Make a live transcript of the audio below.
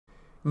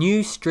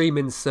New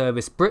streaming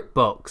service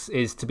BritBox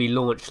is to be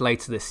launched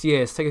later this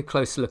year. Let's take a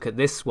closer look at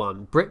this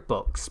one.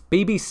 BritBox.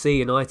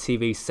 BBC and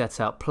ITV set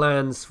out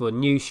plans for a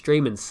new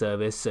streaming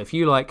service. So if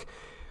you like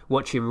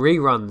watching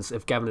reruns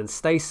of Gavin and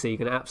Stacey, you're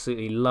going to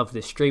absolutely love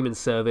this streaming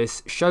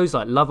service. Shows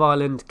like Love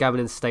Island, Gavin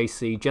and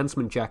Stacey,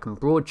 Gentleman Jack and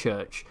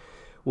Broadchurch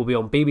will be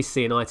on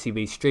BBC and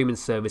ITV streaming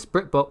service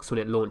BritBox when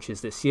it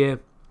launches this year.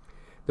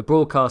 The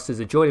broadcasters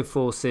are joining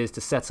forces to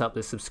set up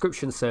the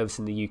subscription service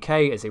in the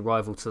UK as a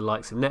rival to the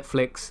likes of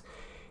Netflix.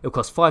 It'll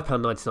cost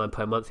 £5.99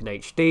 per month in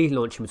HD,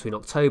 launching between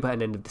October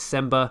and end of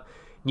December.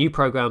 New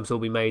programmes will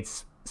be made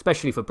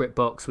especially for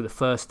BritBox, with the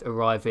first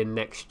arriving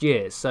next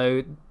year.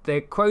 So they're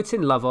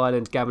quoting Love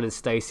Island, Gavin and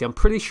Stacey. I'm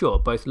pretty sure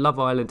both Love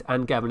Island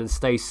and Gavin and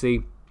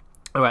Stacey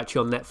are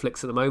actually on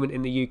Netflix at the moment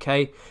in the UK.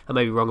 I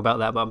may be wrong about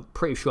that, but I'm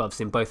pretty sure I've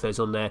seen both those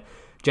on there.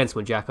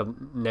 Gentleman Jack, I've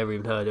never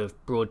even heard of.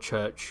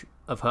 Broadchurch,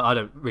 I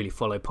don't really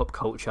follow pop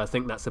culture. I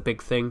think that's a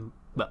big thing,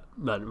 but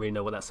I don't really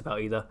know what that's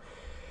about either.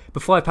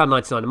 But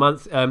 £5.99 a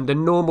month. The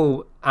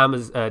normal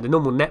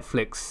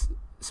Netflix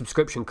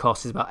subscription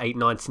cost is about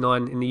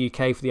 £8.99 in the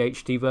UK for the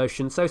HD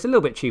version, so it's a little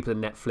bit cheaper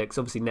than Netflix.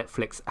 Obviously,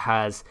 Netflix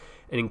has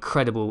an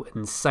incredible,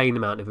 insane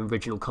amount of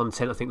original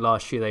content. I think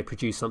last year they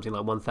produced something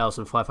like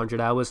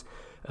 1,500 hours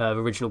of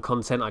original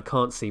content. I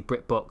can't see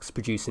BritBox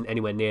producing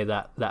anywhere near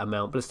that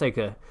amount. But let's take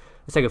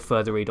a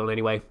further read on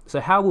anyway. So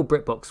how will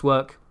BritBox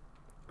work?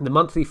 The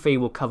monthly fee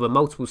will cover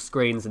multiple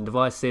screens and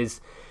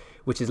devices,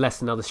 which is less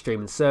than other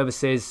streaming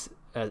services.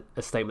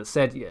 A statement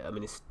said, yeah, I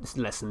mean, it's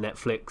less than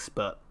Netflix,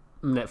 but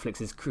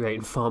Netflix is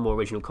creating far more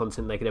original content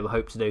than they could ever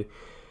hope to do.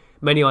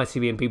 Many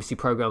ITV and BBC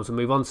programmes will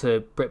move on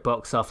to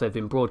BritBox after they've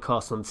been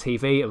broadcast on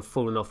TV and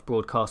fallen off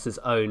broadcasters'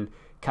 own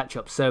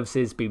catch-up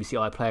services,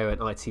 BBC iPlayer and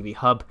ITV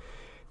Hub.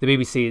 The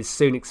BBC is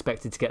soon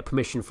expected to get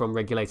permission from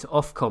regulator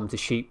Ofcom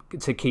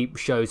to keep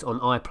shows on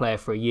iPlayer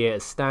for a year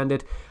as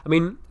standard. I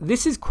mean,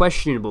 this is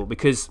questionable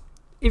because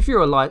if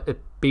you're a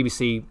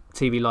BBC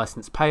TV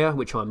licence payer,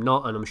 which I'm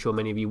not, and I'm sure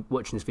many of you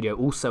watching this video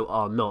also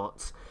are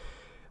not,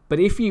 but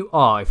if you're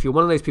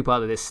one of those people out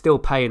there that's still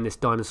paying this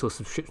dinosaur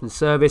subscription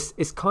service,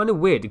 it's kind of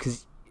weird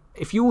because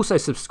if you also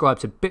subscribe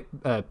to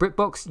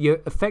BritBox, you're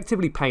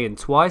effectively paying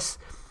twice.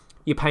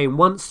 You're paying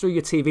once through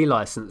your TV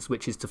licence,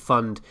 which is to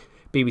fund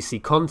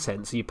BBC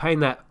content, so you're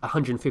paying that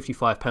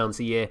 £155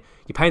 a year.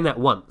 You're paying that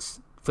once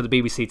for the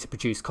BBC to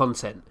produce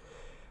content.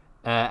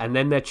 And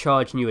then they're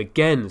charging you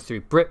again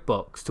through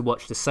BritBox to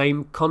watch the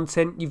same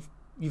content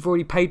you've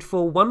already paid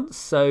for once.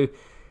 So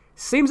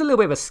seems a little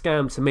bit of a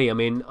scam to me. I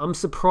mean, I'm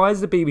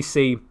surprised the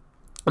BBC.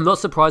 I'm not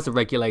surprised the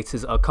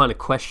regulators are kind of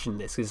questioning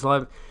this. It's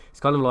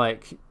kind of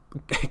like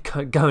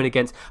going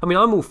against. I mean,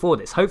 I'm all for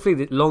this.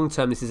 Hopefully, long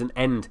term, this is an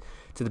end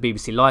to the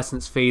BBC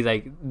licence fee.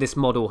 This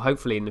model,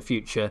 hopefully, in the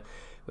future,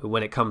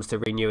 when it comes to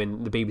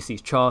renewing the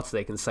BBC's charter,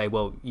 they can say,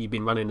 well, you've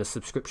been running a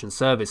subscription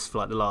service for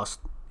like the last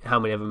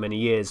however many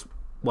years.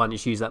 Why don't you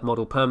just use that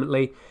model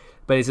permanently?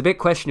 But it's a bit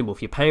questionable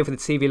if you're paying for the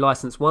TV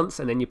licence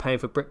once and then you're paying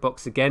for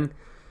BritBox again.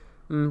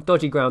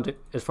 Dodgy ground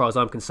as far as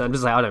I'm concerned.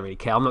 Just say I don't really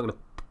care. I'm not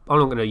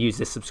going to use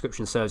this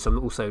subscription service. I'm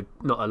also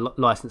not a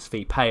licence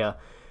fee payer,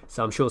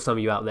 so I'm sure some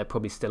of you out there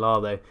probably still are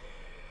though.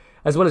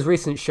 As well as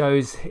recent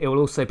shows, it will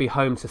also be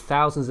home to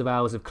thousands of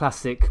hours of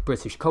classic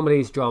British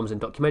comedies, dramas and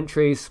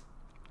documentaries.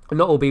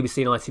 Not all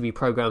BBC and ITV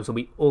programmes will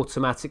be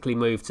automatically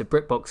moved to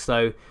BritBox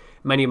though.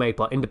 Many are made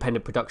by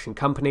independent production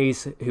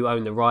companies who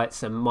own the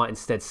rights and might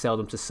instead sell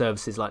them to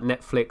services like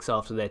Netflix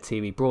after their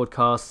TV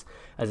broadcasts,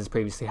 as has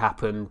previously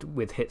happened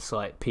with hits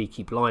like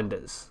Peaky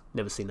Blinders.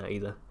 Never seen that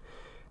either.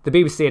 The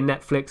BBC and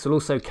Netflix will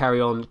also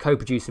carry on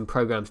co-producing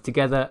programmes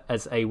together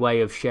as a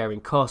way of sharing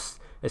costs,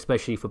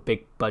 especially for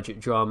big budget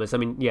dramas. I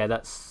mean, yeah,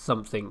 that's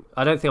something.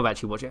 I don't think I've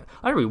actually watched it.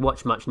 I don't really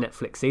watch much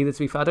Netflix either, to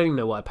be fair. I don't even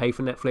know why I pay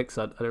for Netflix.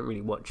 I don't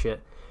really watch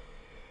it.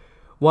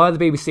 Why are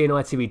the BBC and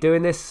ITV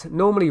doing this?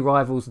 Normally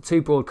rivals, the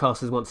two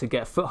broadcasters want to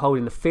get a foothold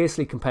in the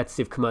fiercely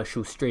competitive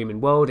commercial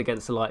streaming world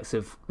against the likes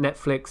of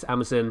Netflix,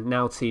 Amazon,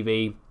 Now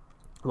TV,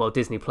 while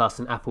Disney Plus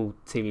and Apple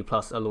TV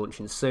Plus are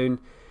launching soon.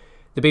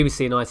 The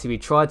BBC and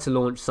ITV tried to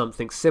launch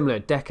something similar a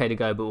decade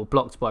ago but were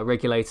blocked by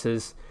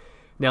regulators.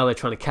 Now they're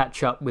trying to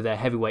catch up with their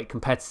heavyweight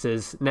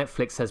competitors.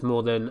 Netflix has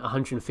more than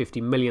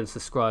 150 million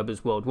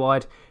subscribers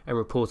worldwide and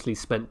reportedly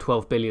spent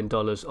 $12 billion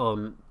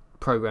on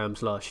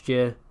programmes last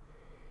year.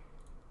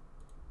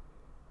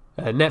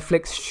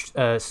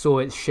 Netflix saw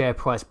its share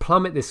price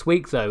plummet this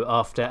week though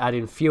after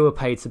adding fewer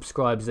paid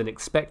subscribers than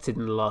expected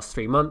in the last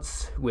 3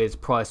 months,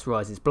 with price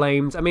rises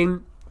blamed. I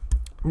mean,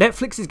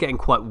 Netflix is getting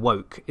quite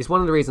woke. It's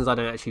one of the reasons I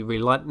don't actually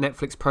really like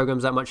Netflix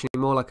programs that much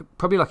anymore.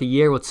 Probably a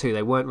year or two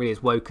they weren't really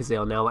as woke as they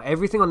are now.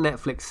 Everything on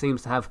Netflix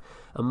seems to have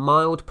a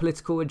mild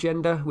political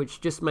agenda, which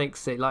just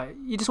makes it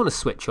you just want to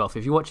switch off.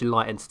 If you're watching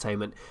light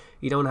entertainment,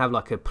 you don't have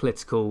a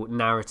political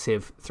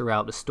narrative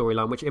throughout the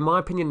storyline, which in my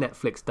opinion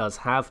Netflix does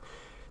have.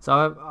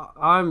 So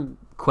I'm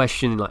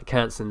questioning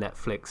cancelling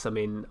Netflix. I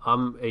mean,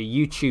 I'm a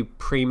YouTube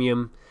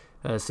Premium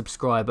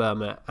subscriber.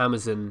 I'm an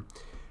Amazon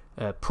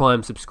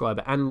Prime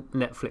subscriber and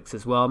Netflix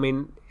as well. I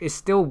mean, it's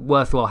still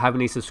worthwhile having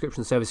these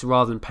subscription services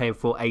rather than paying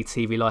for a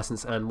TV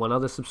license and one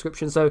other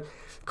subscription. So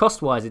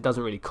cost-wise, it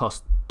doesn't really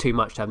cost too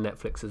much to have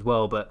Netflix as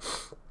well. But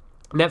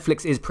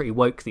Netflix is pretty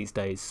woke these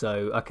days,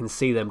 so I can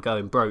see them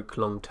going broke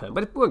long term.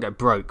 But it won't go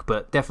broke,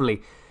 but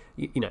definitely,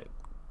 you know,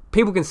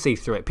 people can see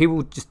through it.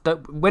 People just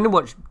don't, when they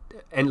watch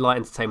light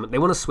entertainment, they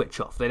want to switch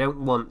off. They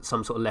don't want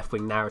some sort of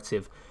left-wing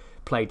narrative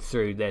played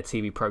through their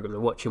TV program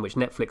they're watching, which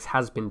Netflix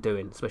has been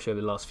doing, especially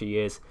over the last few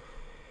years.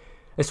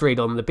 Let's read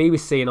on. The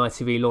BBC and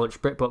ITV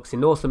launched BritBox in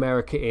North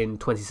America in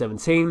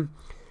 2017,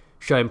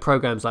 showing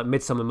programs like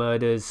Midsummer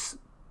Murders,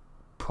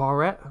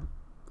 Poirot.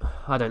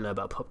 I don't know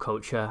about pop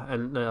culture,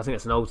 and I think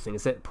that's an old thing,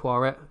 is it?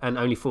 Poirot, and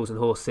Only Fools and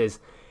Horses.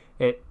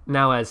 It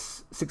now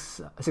has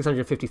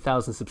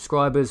 650,000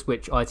 subscribers,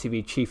 which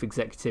ITV chief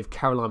executive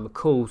Caroline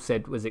McCall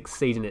said was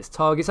exceeding its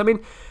targets. I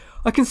mean,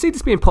 I can see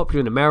this being popular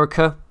in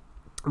America,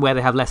 where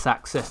they have less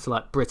access to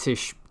like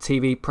British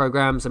TV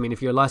programs. I mean,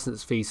 if you're a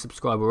license fee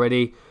subscriber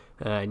already,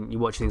 and you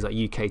watch things like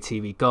UK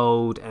TV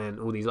Gold and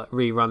all these like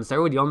reruns, they're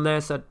already on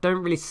there, so I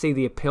don't really see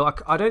the appeal.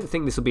 I don't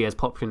think this will be as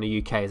popular in the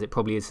UK as it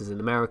probably is in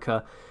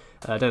America.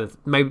 I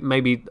don't know,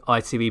 maybe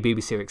ITV,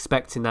 BBC are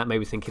expecting that,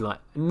 maybe thinking like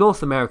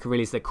North America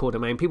really is their core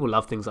domain. People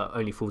love things like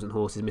Only Fools and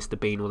Horses, Mr.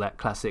 Bean, all that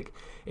classic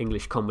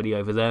English comedy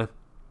over there.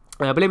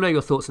 But let me know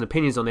your thoughts and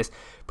opinions on this.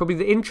 Probably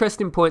the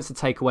interesting points to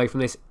take away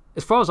from this,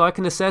 as far as I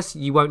can assess,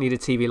 you won't need a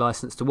TV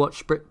license to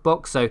watch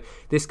BritBox, so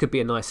this could be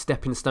a nice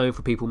stepping stone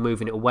for people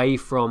moving it away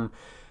from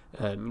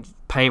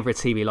paying for a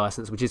TV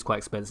license, which is quite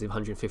expensive,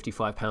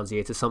 £155 a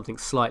year, to something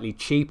slightly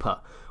cheaper,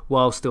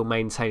 while still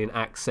maintaining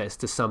access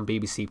to some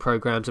BBC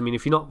programmes. I mean,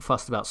 if you're not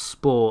fussed about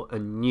sport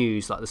and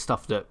news, like the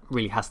stuff that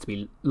really has to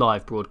be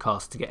live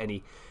broadcast to get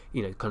any,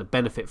 you know, kind of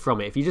benefit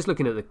from it, if you're just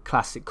looking at the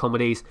classic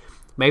comedies,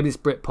 maybe this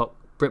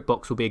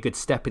BritBox will be a good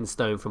stepping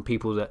stone from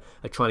people that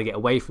are trying to get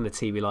away from the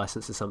TV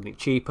license to something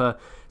cheaper.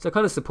 So I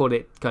kind of support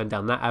it going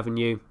down that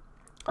avenue.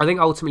 I think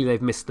ultimately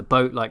they've missed the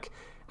boat. Like,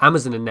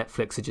 Amazon and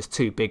Netflix are just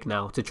too big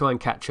now. To try and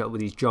catch up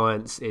with these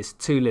giants is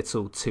too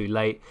little, too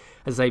late.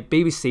 As they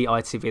BBC,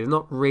 ITV, they're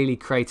not really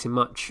creating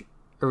much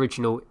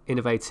original,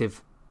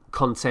 innovative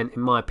content,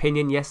 in my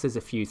opinion. Yes, there's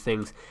a few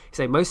things.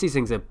 Say most of these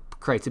things are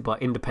created by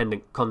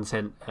independent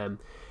content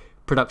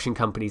production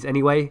companies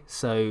anyway.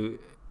 So,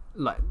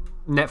 like,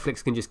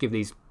 Netflix can just give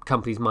these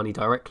companies money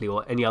directly,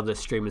 or any other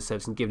streaming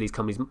service, and give these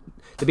companies.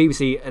 The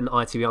BBC and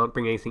ITV aren't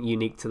bringing anything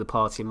unique to the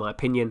party, in my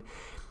opinion.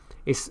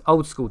 It's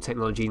old school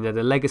technology. You know,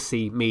 the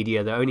legacy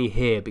media, they're only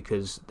here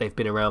because they've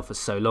been around for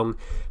so long.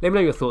 Let me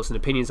know your thoughts and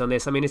opinions on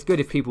this. I mean, it's good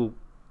if people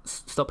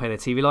stop paying a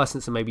TV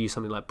license and maybe use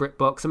something like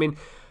BritBox. I mean,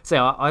 say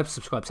I've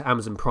subscribed to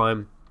Amazon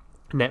Prime,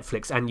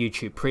 Netflix and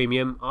YouTube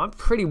Premium. I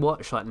pretty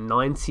watch like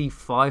 95%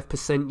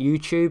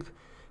 YouTube,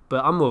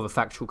 but I'm more of a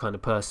factual kind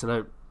of person. I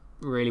don't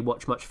really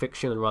watch much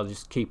fiction. I'd rather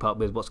just keep up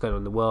with what's going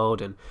on in the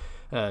world and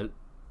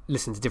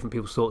listen to different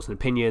people's thoughts and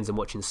opinions and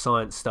watching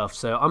science stuff.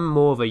 So I'm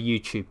more of a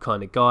YouTube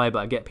kind of guy, but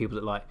I get people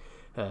that like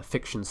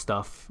fiction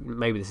stuff.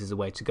 Maybe this is the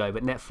way to go,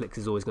 but Netflix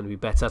is always going to be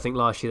better. I think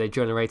last year they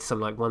generated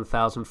something like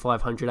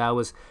 1,500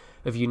 hours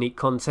of unique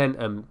content.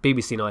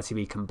 BBC and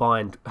ITV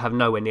combined have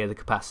nowhere near the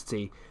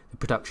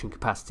production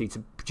capacity to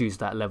produce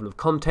that level of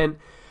content.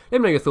 Let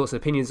me know your thoughts and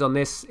opinions on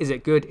this. Is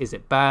it good? Is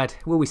it bad?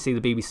 Will we see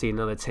the BBC in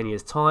another 10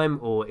 years' time?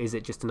 Or is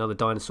it just another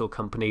dinosaur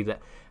company that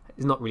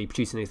is not really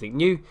producing anything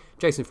new?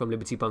 Jason from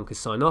Liberty Bunkers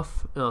sign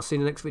off, and I'll see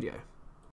you in the next video.